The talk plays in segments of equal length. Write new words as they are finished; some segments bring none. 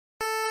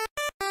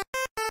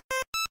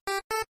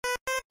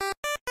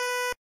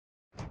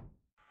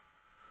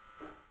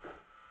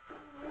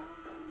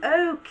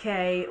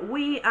Okay,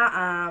 we are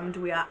armed.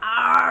 We are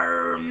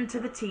armed to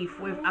the teeth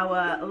with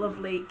our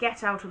lovely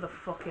get out of the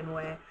fucking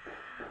way.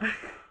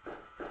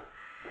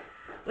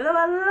 With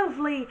our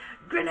lovely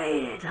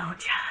grenade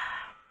launcher.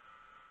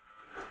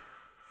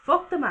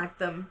 Fuck the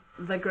Magnum.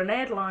 The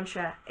grenade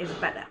launcher is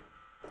better.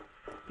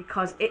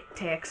 Because it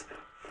takes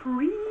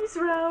freeze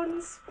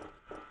rounds.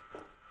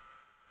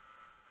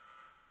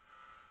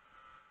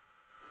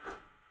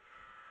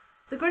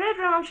 The grenade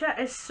launcher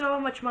is so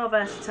much more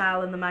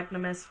versatile than the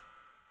Magnum is.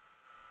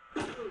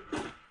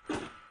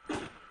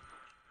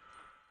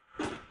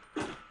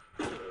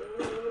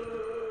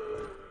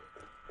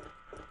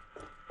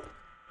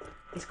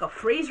 It's got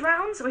freeze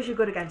rounds, which is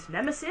good against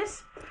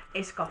Nemesis.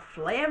 It's got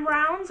flame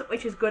rounds,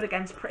 which is good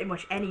against pretty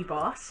much any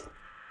boss.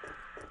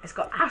 It's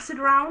got acid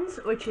rounds,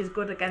 which is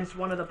good against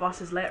one of the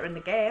bosses later in the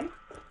game.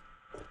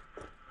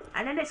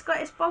 And then it's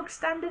got its bog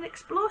standard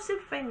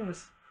explosive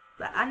things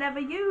that I never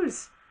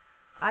use.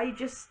 I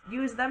just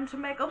use them to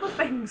make other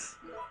things.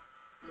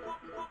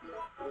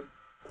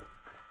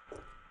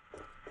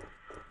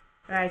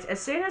 Right, as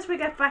soon as we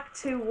get back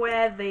to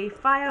where the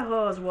fire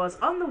hose was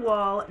on the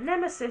wall,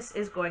 Nemesis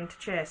is going to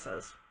chase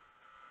us.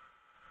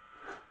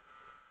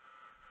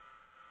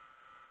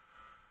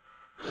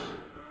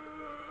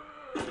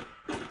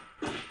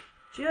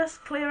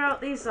 Just clear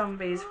out these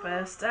zombies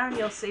first, and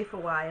you'll see for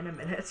why in a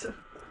minute.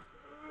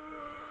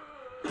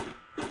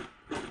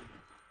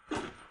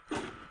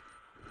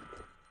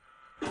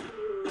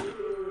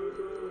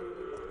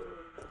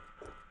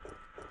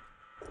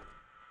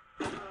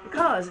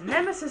 Because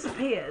Nemesis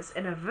appears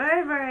in a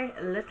very, very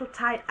little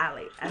tight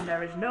alley, and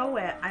there is no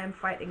way I am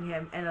fighting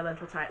him in a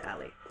little tight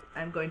alley.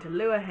 I'm going to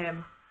lure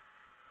him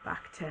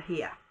back to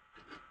here.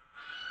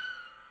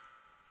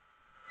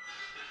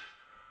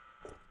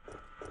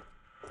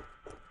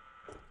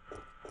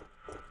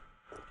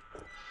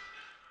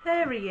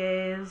 There he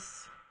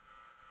is.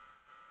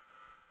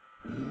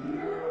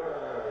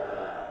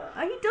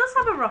 Oh, he does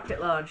have a rocket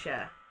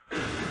launcher.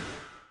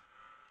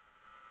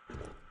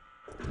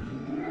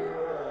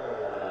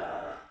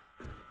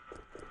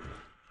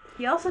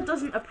 He also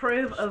doesn't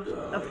approve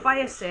of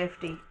fire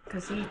safety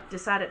because he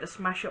decided to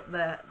smash up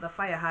the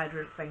fire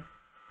hydrant thing.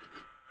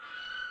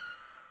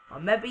 Or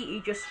maybe he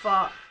just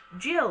thought,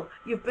 Jill,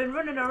 you've been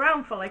running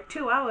around for like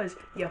 2 hours.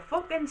 You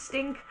fucking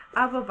stink.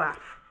 Have a bath.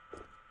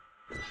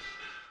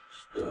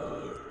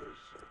 Stars.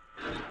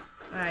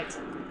 Right.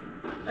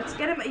 Let's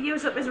get him to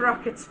use up his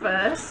rockets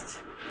first.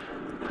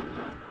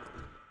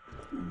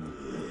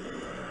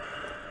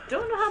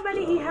 Don't know how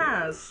many he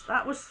has.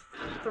 That was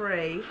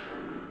 3,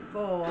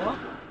 4,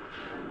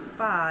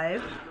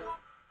 5.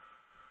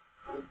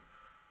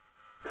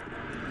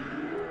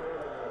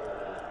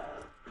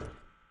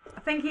 I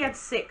think he had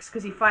 6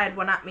 because he fired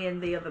one at me in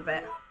the other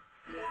bit.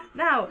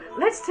 Now,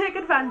 let's take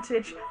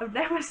advantage of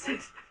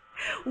Nemesis'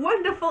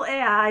 wonderful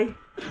AI.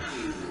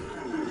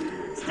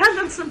 Stand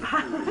on some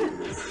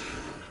pallets.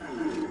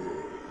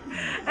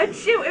 And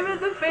shoot him in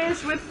the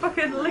face with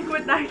fucking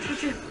liquid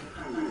nitrogen.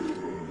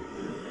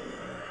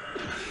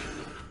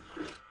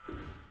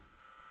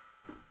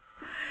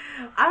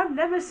 I'm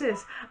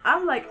Nemesis.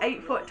 I'm like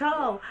 8 foot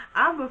tall.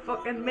 I'm a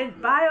fucking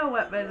mint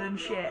bioweapon and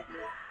shit.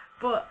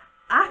 But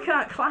I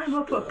can't climb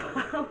up a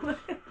pallet.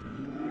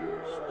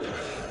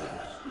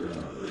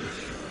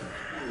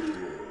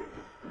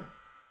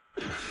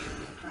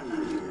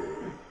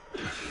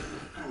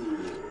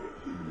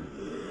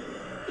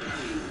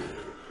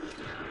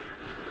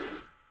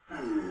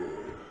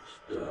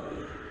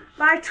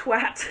 Bye,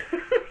 twat.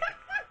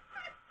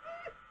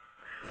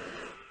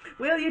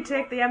 Will you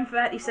take the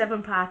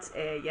M37 parts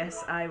A?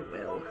 Yes, I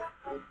will.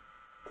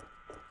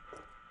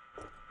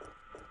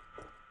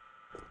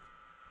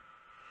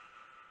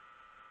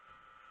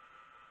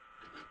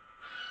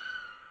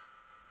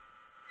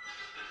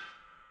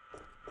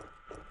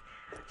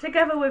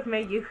 Together with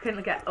me, you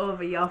can get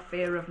over your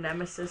fear of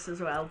Nemesis as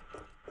well.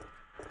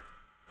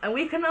 And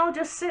we can all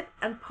just sit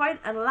and point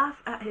and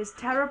laugh at his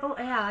terrible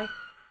AI.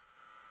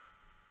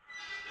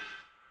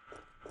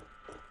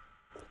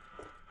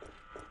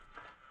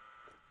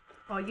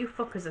 Oh, you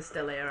fuckers are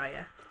still here, are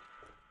you?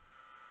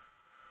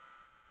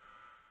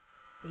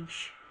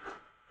 Eesh.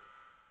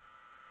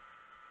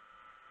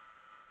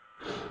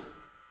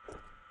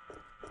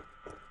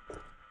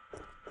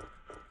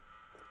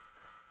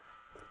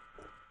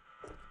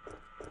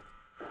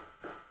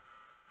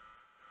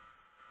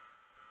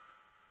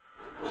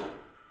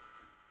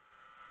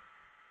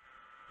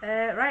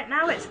 Right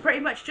now it's pretty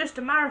much just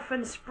a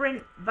marathon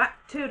sprint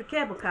back to the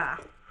cable car.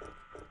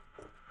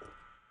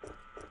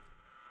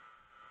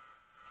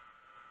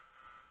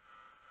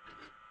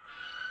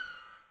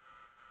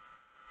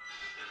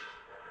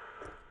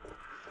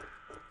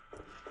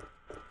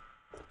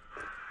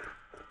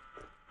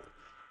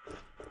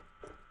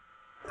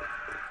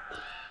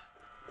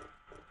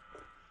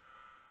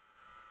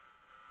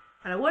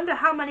 And I wonder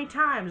how many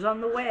times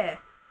on the way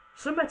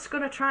something's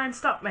gonna try and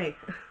stop me.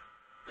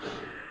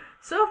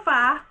 So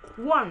far,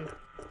 1.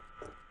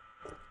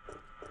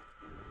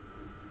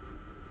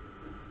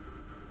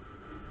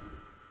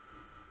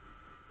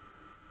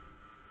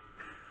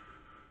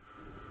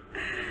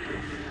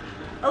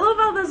 I love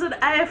how there's an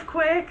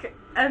earthquake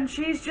and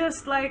she's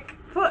just like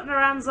putting her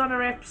hands on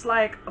her hips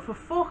like, for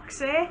fuck's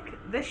sake,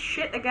 this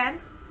shit again.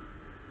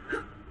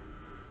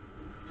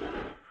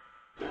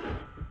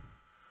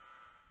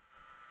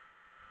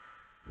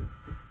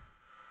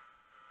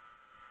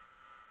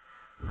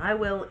 I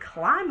will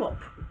climb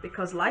up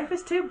because life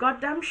is too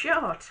goddamn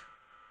short.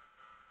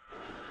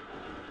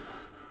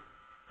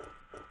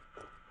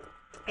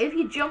 If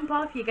you jump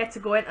off, you get to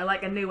go into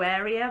like a new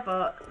area,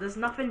 but there's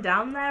nothing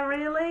down there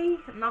really,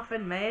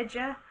 nothing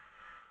major,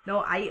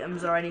 no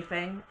items or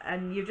anything,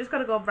 and you've just got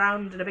to go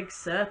round in a big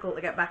circle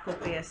to get back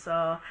up here,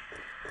 so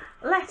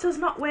let us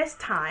not waste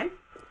time.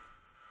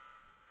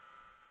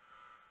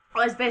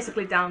 What's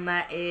basically down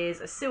there is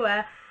a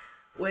sewer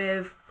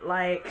with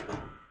like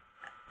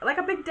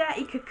a big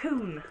dirty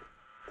cocoon.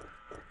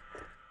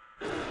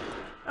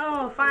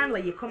 Oh,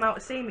 finally you come out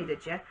to see me,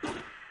 did you?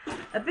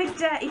 A big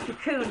dirty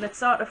cocoon that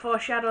sort of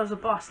foreshadows a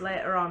boss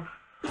later on.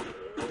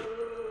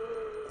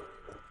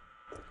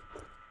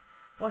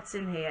 What's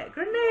in here?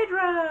 Grenade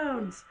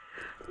rounds!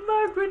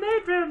 More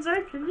grenade rounds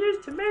I can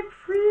use to make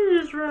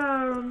freeze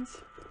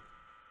rounds!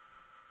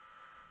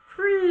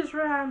 Freeze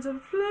rounds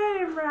and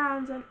flame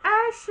rounds and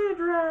acid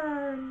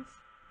rounds!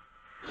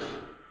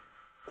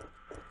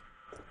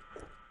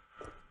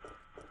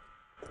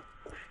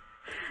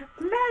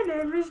 My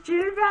name is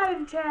Jill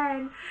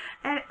Valentine,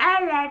 and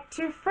I like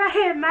to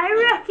fire my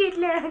rocket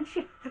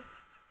launcher.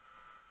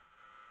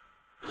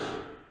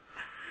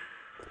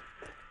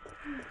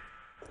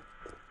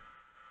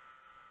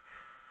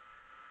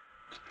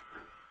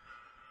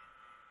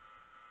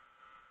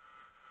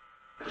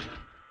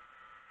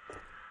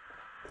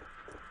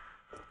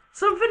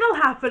 Something will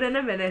happen in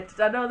a minute.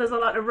 I know there's a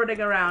lot of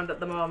running around at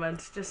the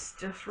moment.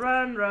 Just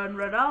run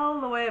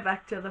all the way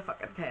back to the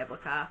fucking cable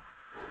car.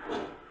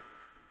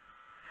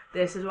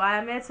 This is why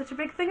I made such a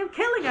big thing of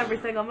killing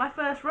everything on my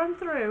first run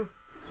through.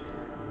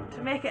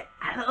 To make it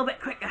a little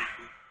bit quicker.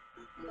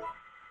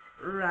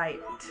 Right.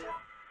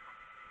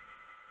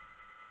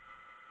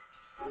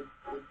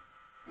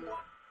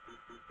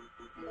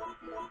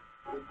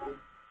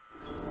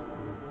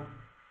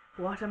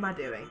 What am I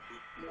doing?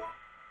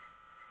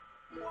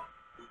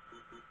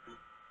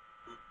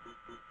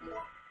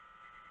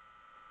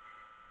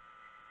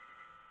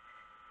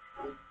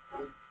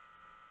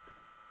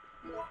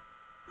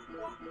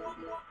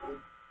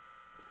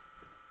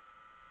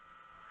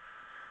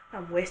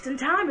 I'm wasting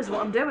time is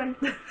what I'm doing.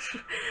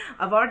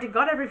 I've already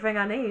got everything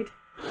I need.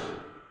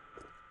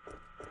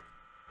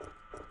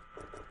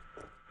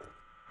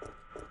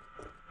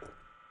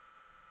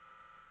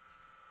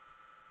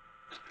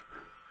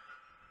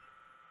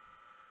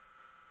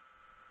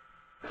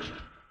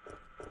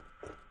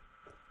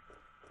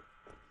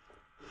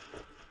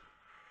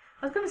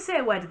 I was going to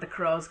say, where did the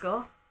crows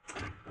go?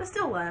 They're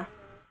still there.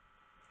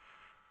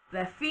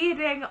 They're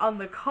feeding on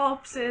the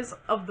corpses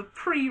of the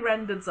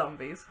pre-rendered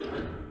zombies.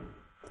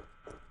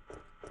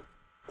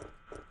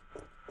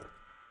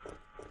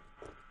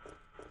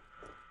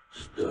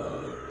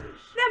 Stars.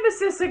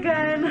 Nemesis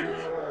again!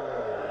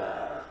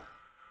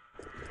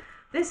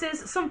 This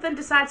is Something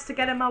Decides to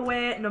Get in My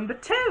Way number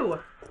 2.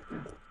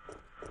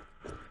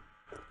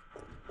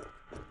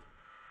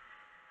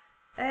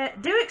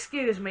 Do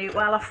excuse me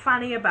while I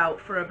fanny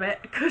about for a bit,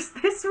 because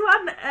this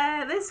one,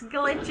 this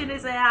glitch in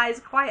his AI is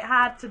quite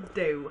hard to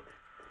do.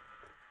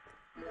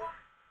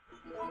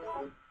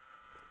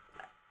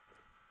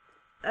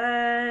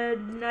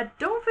 I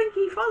don't think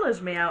he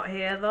follows me out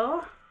here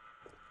though.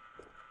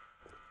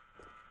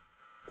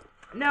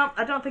 No,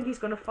 I don't think he's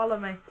going to follow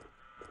me.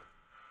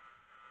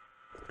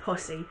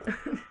 Pussy.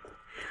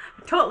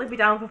 I'd totally be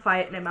down for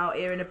fighting him out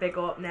here in a big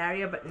open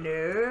area, but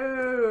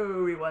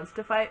no, he wants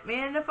to fight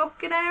me in a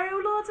fucking area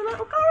with loads of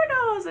little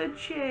corridors and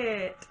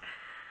shit.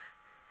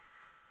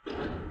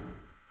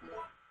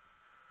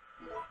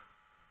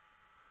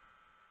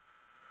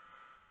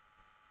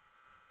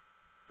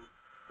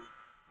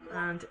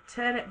 And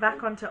turn it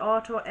back onto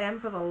auto aim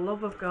for the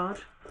love of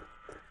God.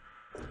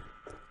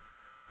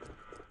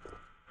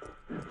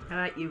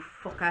 Alright, you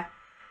fucker.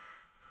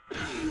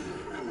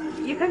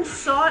 You can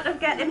sort of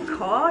get him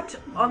caught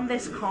on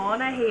this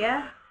corner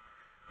here.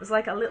 There's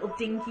like a little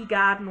dinky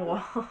garden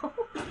wall.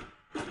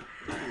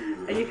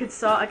 And you can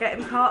sort of get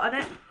him caught on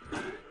it.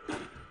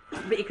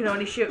 But you can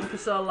only shoot him for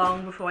so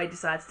long before he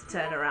decides to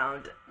turn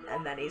around.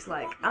 And then he's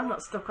like, I'm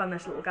not stuck on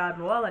this little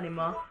garden wall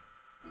anymore.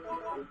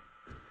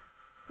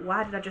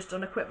 Why did I just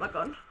unequip my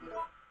gun?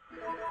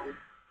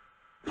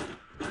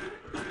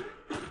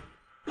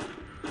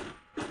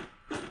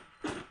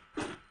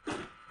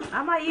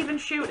 Am I even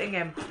shooting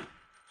him?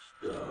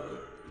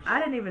 I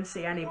didn't even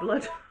see any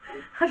blood.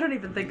 I don't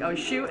even think I was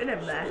shooting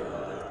him there.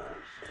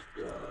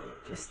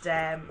 Just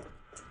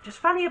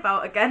fanny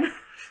about again.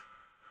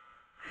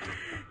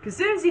 Because as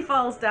soon as he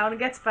falls down and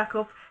gets back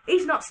up,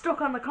 he's not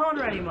stuck on the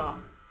corner anymore.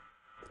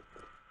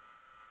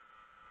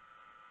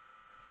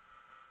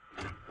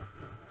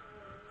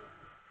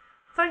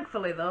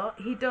 Thankfully though,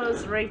 he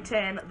does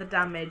retain the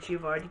damage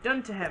you've already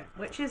done to him,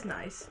 which is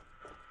nice.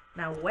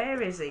 Now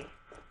where is he?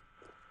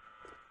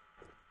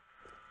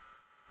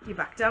 You're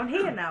back down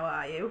here now,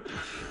 are you?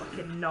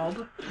 Fucking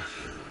knob.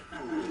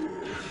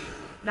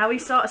 Now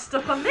he's sort of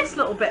stuck on this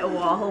little bit of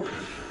wall.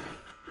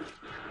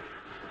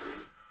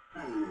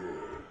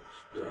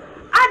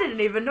 I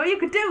didn't even know you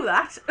could do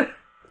that.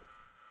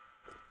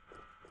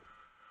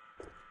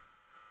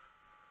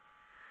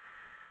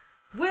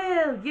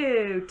 Will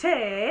you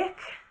take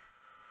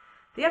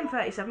the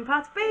M37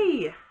 Part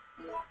B?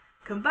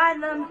 Combine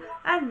them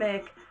and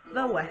make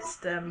the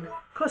Western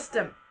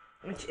Custom,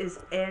 which is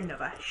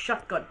another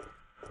shotgun.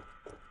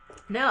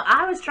 No,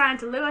 I was trying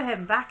to lure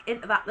him back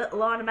into that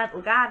little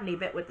ornamental gardeny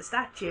bit with the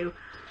statue,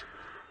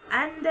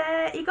 and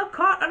he got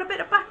caught on a bit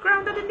of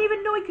background I didn't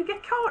even know he could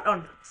get caught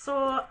on.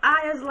 So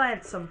I has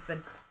learnt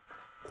something.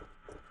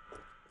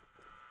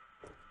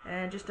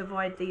 And just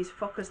avoid these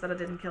fuckers that I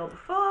didn't kill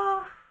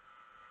before.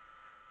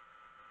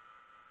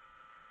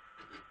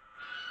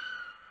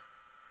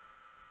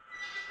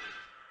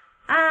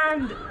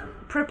 And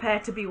prepare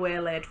to be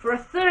waylaid for a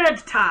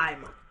third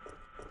time.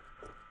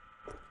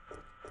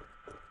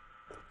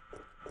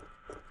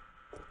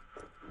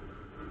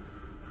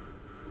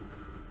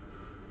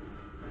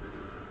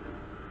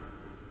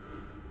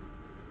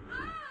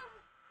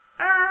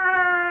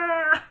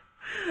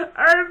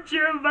 I'm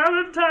Jill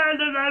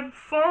Valentine and I'm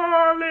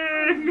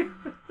falling.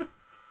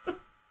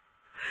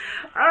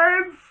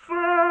 I'm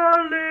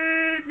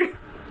falling.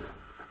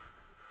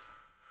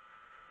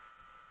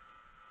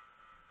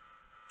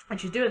 And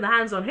she's doing the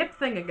hands on hip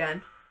thing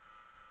again.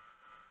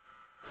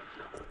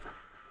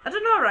 I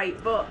don't know, right,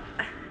 but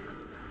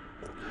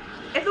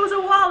if there was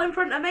a wall in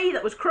front of me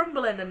that was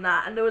crumbling and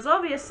that, and there was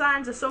obvious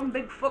signs of some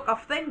big fuck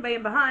off thing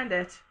being behind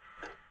it,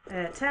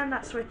 turn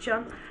that switch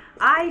on.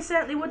 I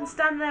certainly wouldn't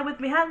stand there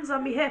with my hands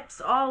on my hips,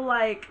 all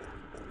like,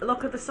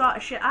 look at the sort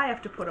of shit I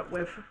have to put up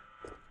with.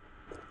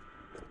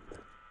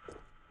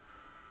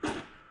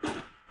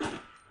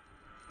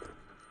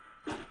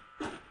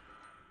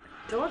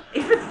 Don't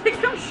even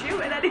think I'm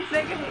shooting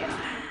anything here.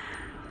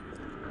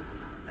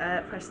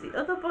 Press the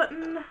other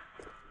button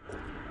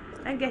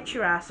and get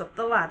your ass up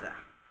the ladder.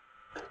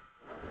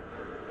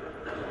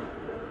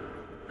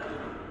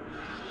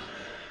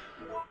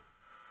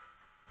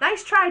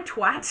 Nice try,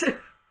 twat.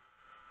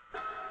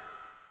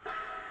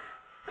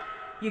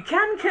 You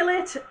can kill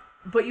it,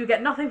 but you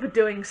get nothing for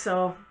doing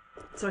so,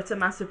 so it's a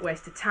massive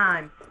waste of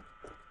time.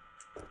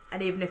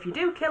 And even if you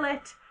do kill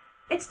it,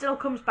 it still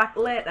comes back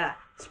later.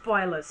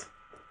 Spoilers.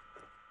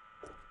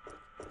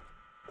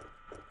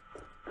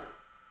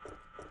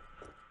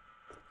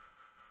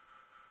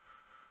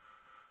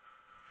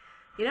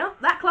 You know,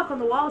 that clock on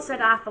the wall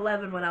said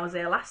 11:30 when I was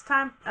here last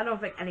time. I don't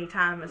think any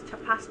time has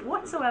passed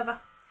whatsoever.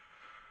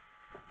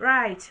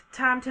 Right,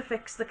 time to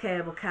fix the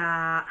cable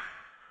car.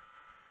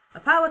 A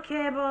power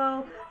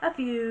cable, a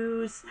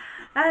fuse,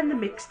 and the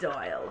mixed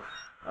oil.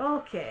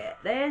 Okay,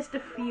 there's the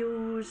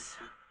fuse.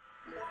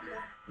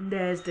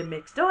 There's the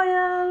mixed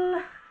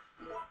oil.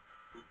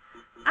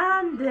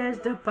 And there's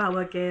the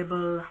power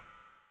cable.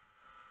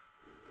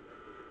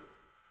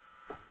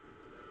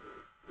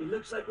 It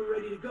looks like we're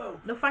ready to go.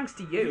 No thanks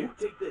to you. Here,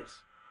 take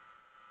this.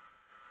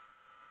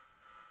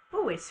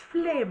 Oh, it's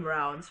flame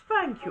rounds.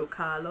 Thank you,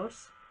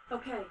 Carlos.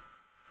 Okay.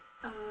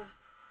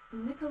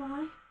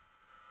 Nikolai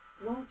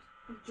won't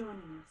be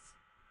joining us.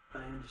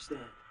 I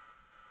understand.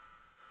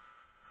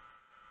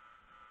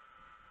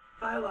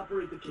 I'll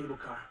operate the cable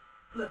car.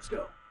 Let's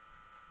go.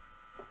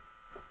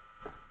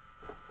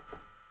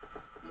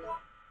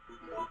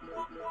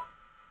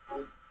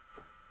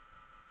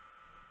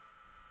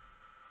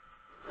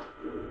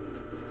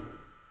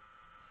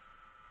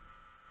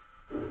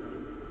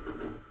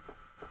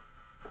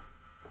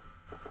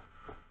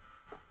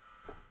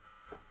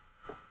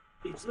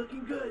 It's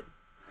looking good.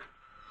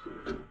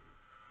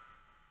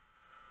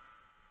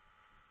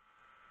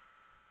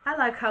 I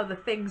like how the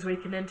things we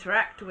can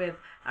interact with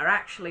are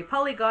actually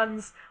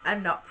polygons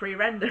and not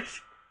pre-rendered.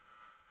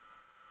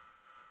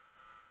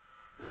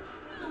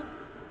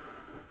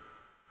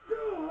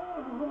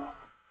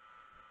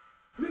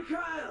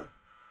 Mikhail!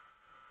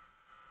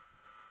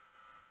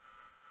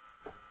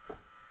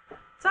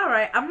 It's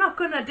alright, I'm not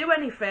gonna do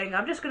anything.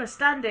 I'm just gonna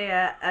stand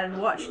here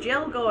and watch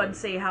Jill go and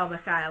see how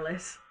Mikhail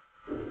is.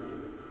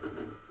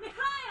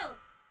 Mikhail!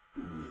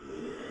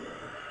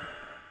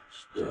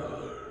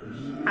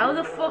 How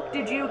the fuck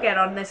did you get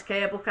on this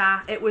cable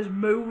car? It was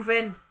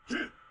moving.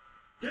 Jill,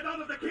 get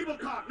out of the cable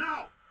car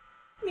now!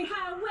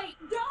 Mikhail, wait,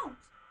 don't!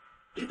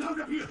 Get out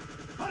of here!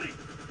 Hurry!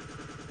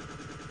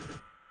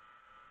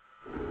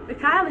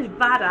 Mikhail is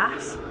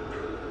badass.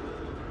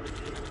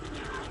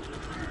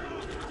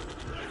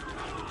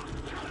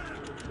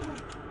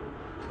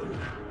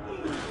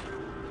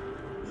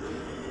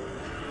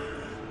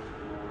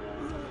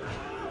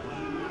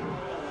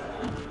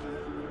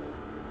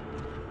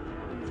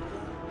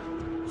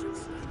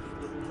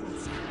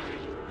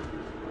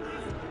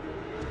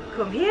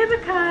 Come here,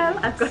 Mikhail.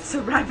 I've got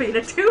some rabbit in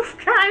a tooth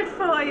kind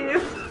for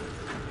you.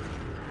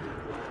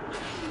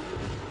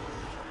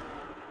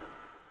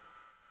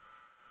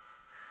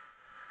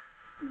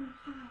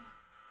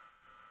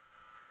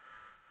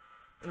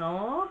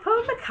 Oh,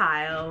 poor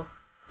Mikhail.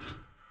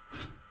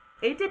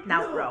 He did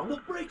now No, wrong. the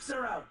brakes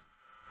are out.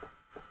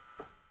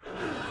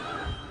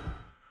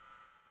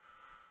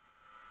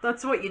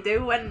 That's what you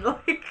do when,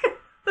 like,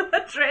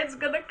 the train's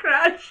gonna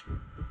crash.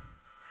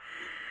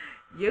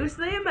 Use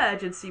the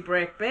emergency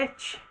brake,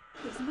 bitch.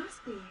 This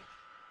must be it.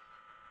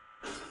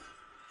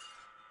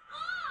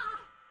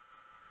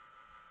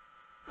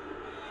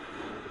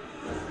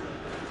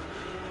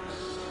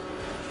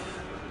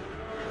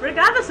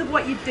 Regardless of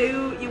what you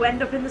do, you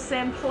end up in the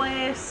same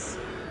place,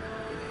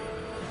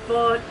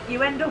 but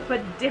you end up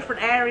at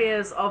different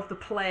areas of the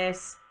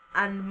place,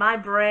 and my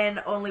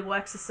brain only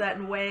works a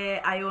certain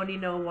way. I only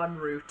know one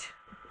route.